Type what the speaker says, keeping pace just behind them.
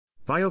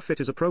BioFit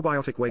is a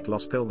probiotic weight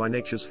loss pill by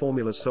Nature's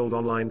Formulas sold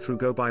online through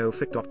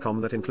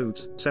gobiofit.com that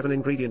includes 7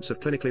 ingredients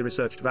of clinically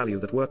researched value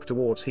that work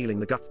towards healing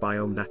the gut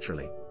biome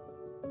naturally.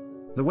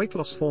 The weight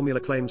loss formula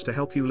claims to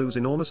help you lose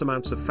enormous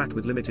amounts of fat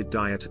with limited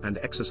diet and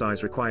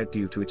exercise required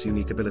due to its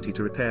unique ability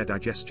to repair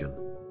digestion.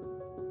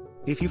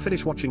 If you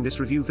finish watching this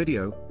review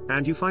video,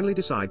 and you finally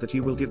decide that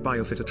you will give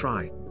BioFit a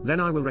try, then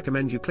I will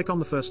recommend you click on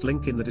the first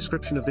link in the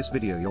description of this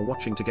video you're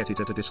watching to get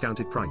it at a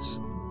discounted price.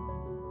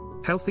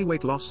 Healthy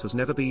weight loss has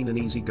never been an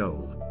easy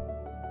goal.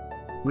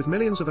 With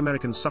millions of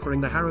Americans suffering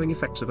the harrowing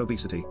effects of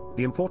obesity,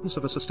 the importance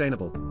of a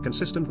sustainable,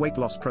 consistent weight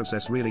loss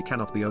process really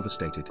cannot be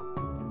overstated.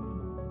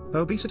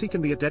 Obesity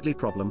can be a deadly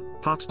problem.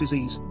 Heart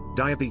disease,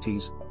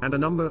 diabetes, and a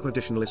number of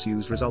additional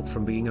issues result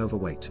from being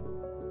overweight.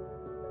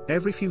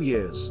 Every few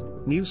years,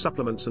 new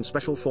supplements and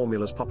special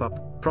formulas pop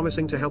up,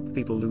 promising to help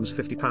people lose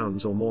 50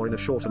 pounds or more in a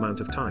short amount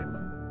of time.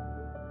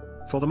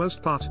 For the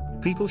most part,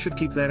 people should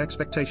keep their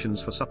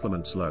expectations for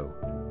supplements low.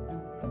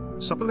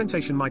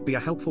 Supplementation might be a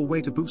helpful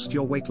way to boost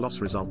your weight loss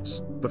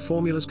results, but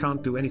formulas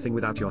can't do anything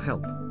without your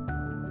help.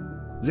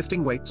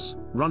 Lifting weights,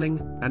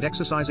 running, and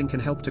exercising can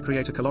help to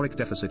create a caloric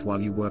deficit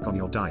while you work on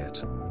your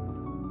diet.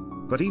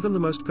 But even the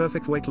most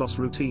perfect weight loss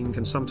routine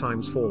can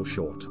sometimes fall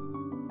short.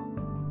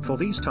 For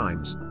these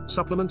times,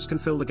 supplements can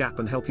fill the gap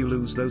and help you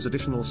lose those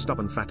additional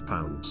stubborn fat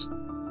pounds.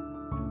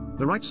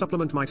 The right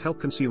supplement might help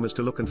consumers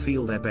to look and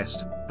feel their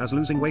best, as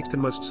losing weight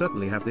can most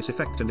certainly have this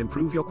effect and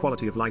improve your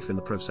quality of life in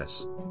the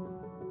process.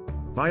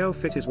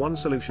 BioFit is one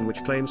solution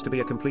which claims to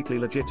be a completely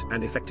legit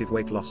and effective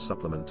weight loss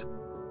supplement.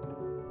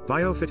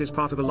 BioFit is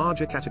part of a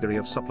larger category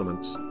of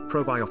supplements,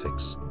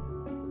 probiotics.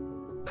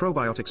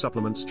 Probiotic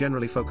supplements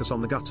generally focus on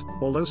the gut,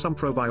 although some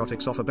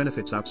probiotics offer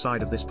benefits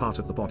outside of this part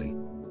of the body.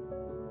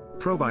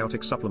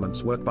 Probiotic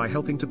supplements work by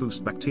helping to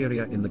boost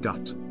bacteria in the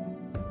gut.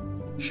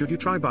 Should you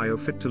try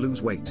BioFit to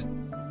lose weight?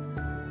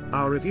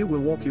 Our review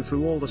will walk you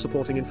through all the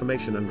supporting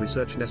information and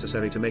research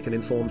necessary to make an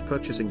informed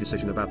purchasing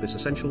decision about this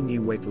essential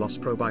new weight loss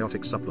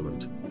probiotic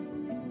supplement.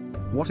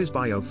 What is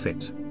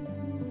BioFit?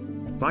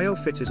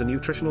 BioFit is a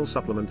nutritional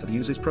supplement that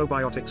uses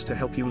probiotics to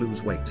help you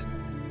lose weight.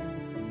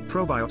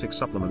 Probiotic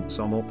supplements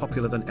are more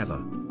popular than ever.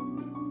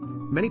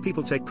 Many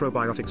people take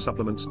probiotic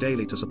supplements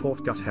daily to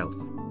support gut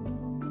health.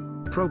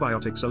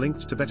 Probiotics are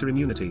linked to better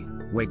immunity,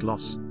 weight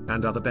loss,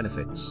 and other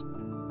benefits.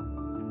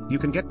 You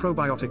can get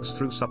probiotics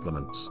through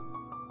supplements.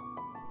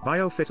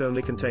 BioFit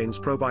only contains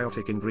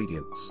probiotic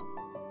ingredients.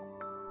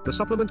 The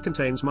supplement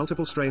contains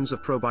multiple strains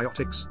of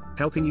probiotics,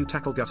 helping you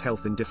tackle gut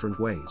health in different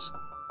ways.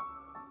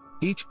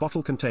 Each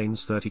bottle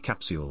contains 30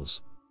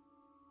 capsules.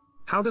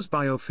 How does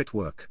BioFit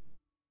work?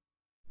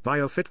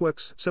 BioFit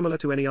works similar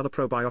to any other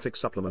probiotic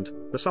supplement.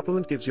 The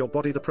supplement gives your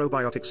body the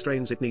probiotic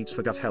strains it needs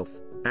for gut health,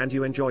 and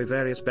you enjoy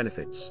various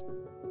benefits.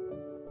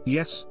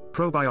 Yes,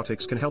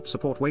 probiotics can help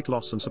support weight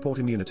loss and support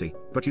immunity,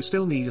 but you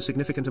still need a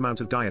significant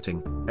amount of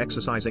dieting,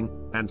 exercising,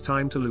 and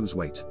time to lose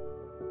weight.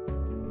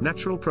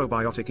 Natural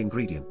probiotic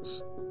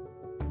ingredients.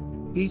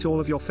 Eat all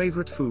of your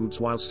favorite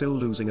foods while still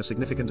losing a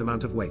significant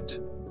amount of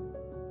weight.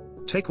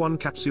 Take 1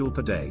 capsule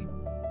per day.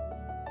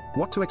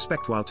 What to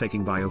expect while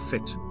taking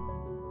BioFit?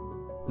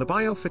 The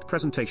BioFit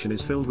presentation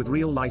is filled with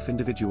real-life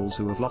individuals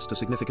who have lost a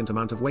significant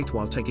amount of weight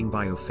while taking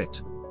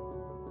BioFit.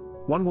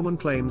 One woman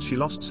claims she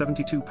lost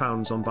 72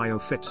 pounds on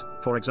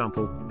BioFit, for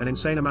example, an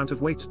insane amount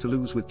of weight to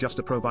lose with just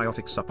a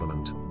probiotic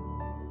supplement.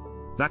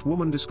 That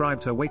woman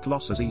described her weight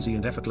loss as easy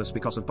and effortless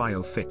because of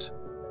BioFit.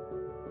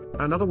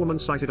 Another woman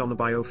cited on the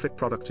BioFit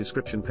product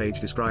description page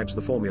describes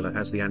the formula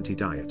as the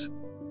anti-diet.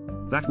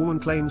 That woman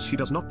claims she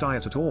does not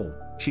diet at all,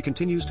 she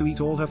continues to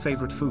eat all her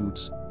favorite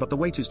foods, but the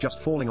weight is just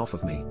falling off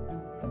of me.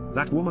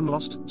 That woman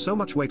lost so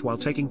much weight while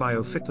taking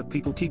BioFit that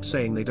people keep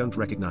saying they don't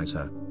recognize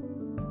her.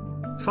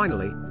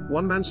 Finally,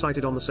 one man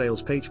cited on the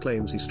sales page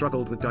claims he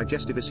struggled with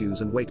digestive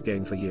issues and weight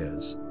gain for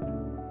years.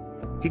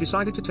 He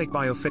decided to take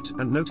BioFit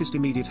and noticed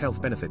immediate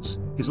health benefits.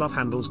 His love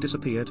handles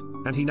disappeared,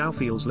 and he now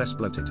feels less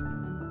bloated.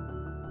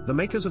 The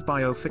makers of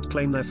BioFit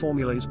claim their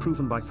formula is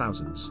proven by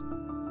thousands.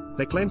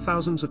 They claim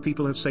thousands of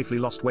people have safely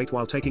lost weight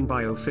while taking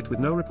BioFit with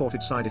no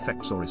reported side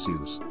effects or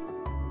issues.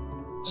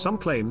 Some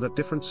claim that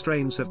different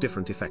strains have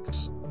different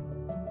effects.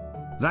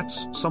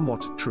 That's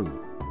somewhat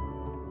true.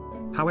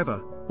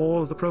 However,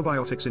 all of the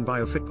probiotics in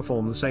BioFit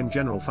perform the same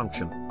general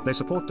function. They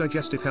support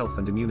digestive health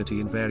and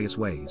immunity in various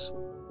ways.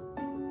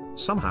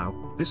 Somehow,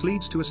 this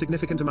leads to a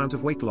significant amount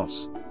of weight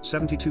loss,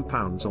 72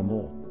 pounds or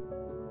more.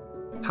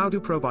 How do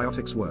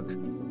probiotics work?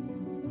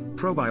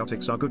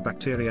 Probiotics are good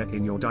bacteria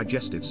in your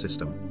digestive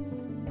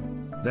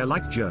system. They're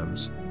like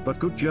germs, but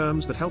good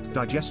germs that help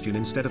digestion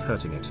instead of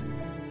hurting it.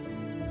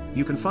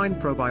 You can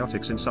find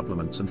probiotics in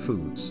supplements and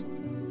foods.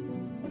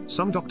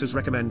 Some doctors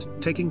recommend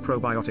taking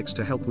probiotics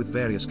to help with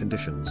various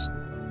conditions.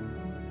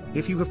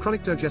 If you have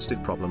chronic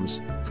digestive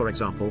problems, for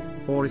example,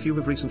 or if you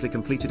have recently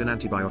completed an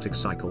antibiotic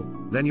cycle,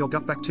 then your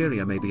gut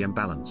bacteria may be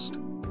imbalanced.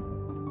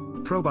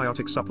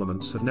 Probiotic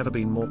supplements have never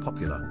been more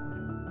popular.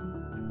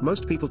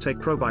 Most people take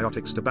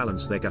probiotics to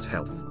balance their gut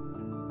health.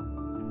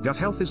 Gut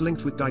health is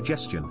linked with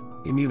digestion,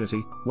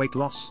 immunity, weight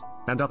loss,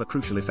 and other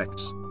crucial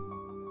effects.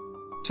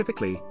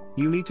 Typically,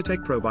 you need to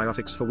take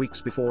probiotics for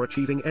weeks before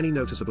achieving any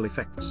noticeable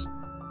effects.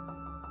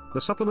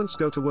 The supplements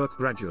go to work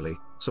gradually,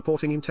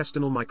 supporting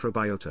intestinal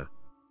microbiota.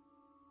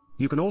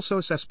 You can also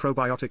assess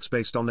probiotics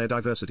based on their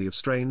diversity of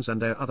strains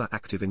and their other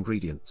active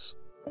ingredients.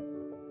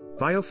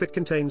 BioFit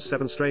contains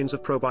 7 strains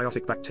of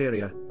probiotic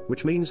bacteria,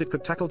 which means it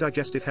could tackle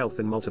digestive health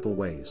in multiple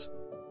ways.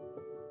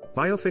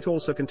 BioFit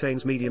also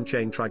contains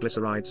medium-chain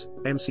triglycerides,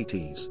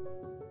 MCTs.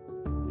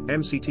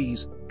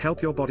 MCTs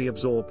help your body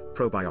absorb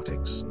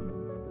probiotics.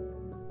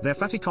 They're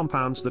fatty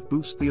compounds that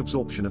boost the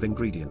absorption of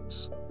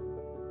ingredients.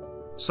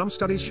 Some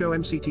studies show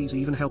MCTs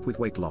even help with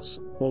weight loss,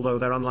 although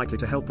they're unlikely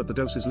to help at the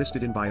doses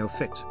listed in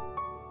BioFit.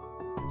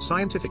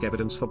 Scientific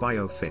evidence for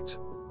BioFit.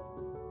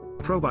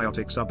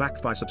 Probiotics are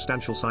backed by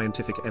substantial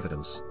scientific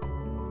evidence.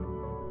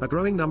 A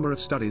growing number of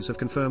studies have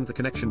confirmed the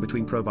connection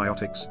between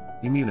probiotics,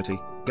 immunity,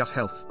 gut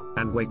health,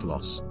 and weight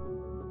loss.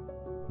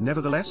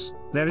 Nevertheless,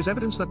 there is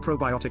evidence that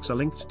probiotics are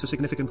linked to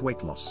significant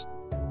weight loss.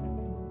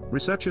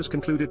 Researchers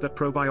concluded that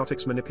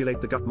probiotics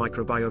manipulate the gut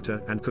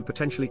microbiota and could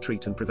potentially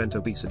treat and prevent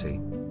obesity,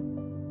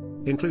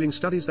 including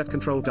studies that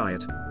control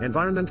diet,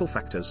 environmental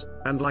factors,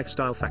 and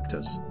lifestyle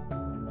factors.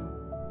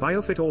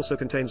 BioFit also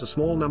contains a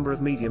small number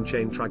of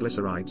medium-chain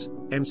triglycerides,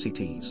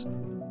 MCTs.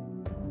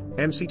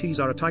 MCTs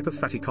are a type of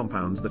fatty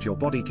compound that your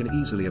body can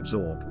easily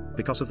absorb,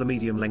 because of the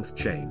medium-length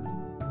chain.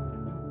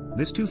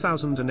 This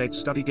 2008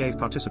 study gave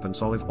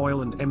participants olive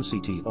oil and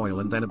MCT oil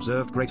and then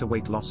observed greater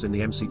weight loss in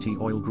the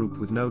MCT oil group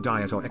with no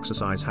diet or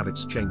exercise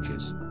habits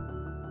changes.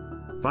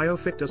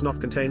 BioFit does not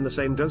contain the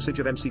same dosage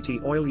of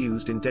MCT oil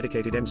used in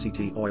dedicated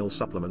MCT oil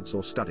supplements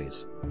or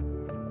studies.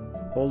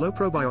 Although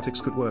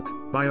probiotics could work,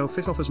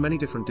 BioFit offers many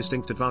different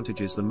distinct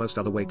advantages than most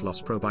other weight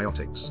loss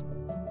probiotics.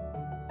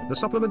 The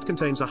supplement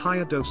contains a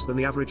higher dose than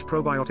the average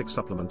probiotic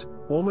supplement,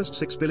 almost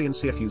 6 billion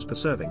CFUs per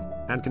serving,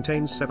 and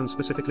contains 7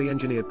 specifically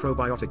engineered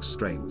probiotics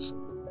strains.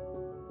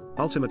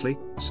 Ultimately,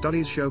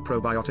 studies show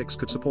probiotics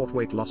could support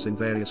weight loss in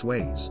various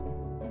ways.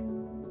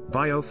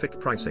 BioFit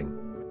pricing.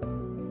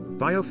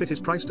 BioFit is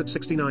priced at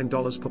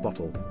 $69 per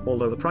bottle,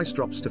 although the price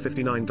drops to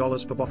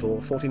 $59 per bottle or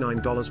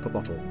 $49 per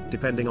bottle,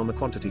 depending on the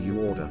quantity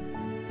you order.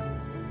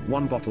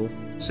 1 bottle,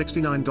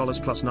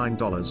 $69 plus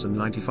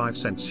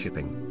 $9.95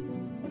 shipping.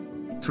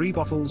 3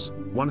 bottles,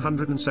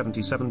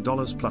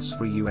 $177 plus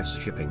free US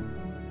shipping.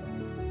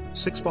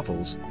 6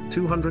 bottles,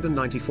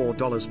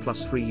 $294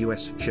 plus free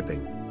US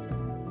shipping.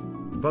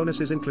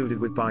 Bonuses included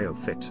with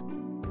BioFit.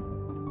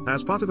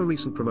 As part of a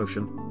recent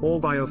promotion, all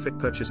BioFit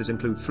purchases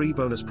include 3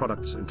 bonus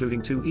products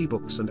including 2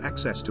 ebooks and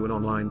access to an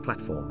online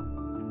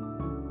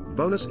platform.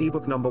 Bonus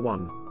ebook number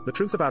 1, The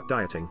Truth About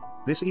Dieting.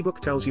 This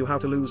ebook tells you how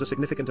to lose a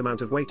significant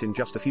amount of weight in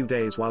just a few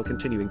days while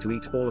continuing to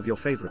eat all of your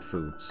favorite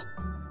foods.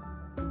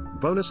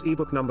 Bonus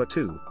ebook number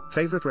 2,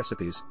 Favorite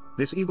Recipes.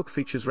 This ebook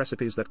features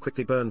recipes that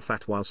quickly burn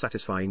fat while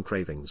satisfying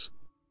cravings.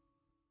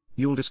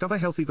 You'll discover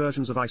healthy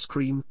versions of ice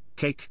cream,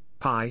 cake,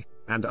 pie,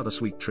 and other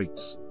sweet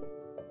treats.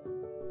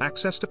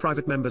 Access to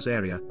private members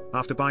area.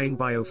 After buying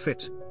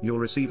BioFit, you'll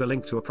receive a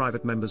link to a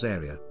private members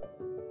area.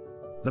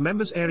 The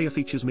members area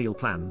features meal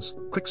plans,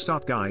 quick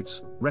start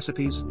guides,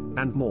 recipes,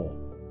 and more.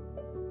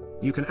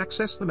 You can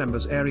access the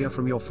members area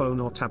from your phone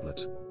or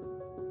tablet.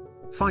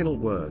 Final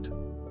word.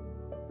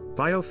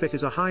 BioFit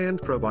is a high-end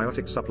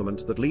probiotic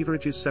supplement that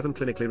leverages 7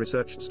 clinically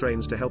researched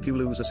strains to help you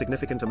lose a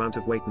significant amount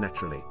of weight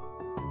naturally.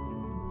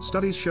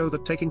 Studies show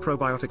that taking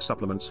probiotic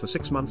supplements for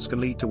 6 months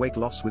can lead to weight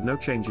loss with no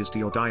changes to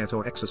your diet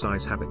or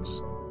exercise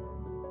habits.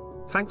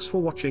 Thanks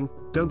for watching.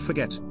 Don't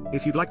forget,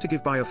 if you'd like to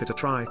give BioFit a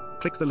try,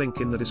 click the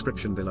link in the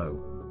description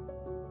below.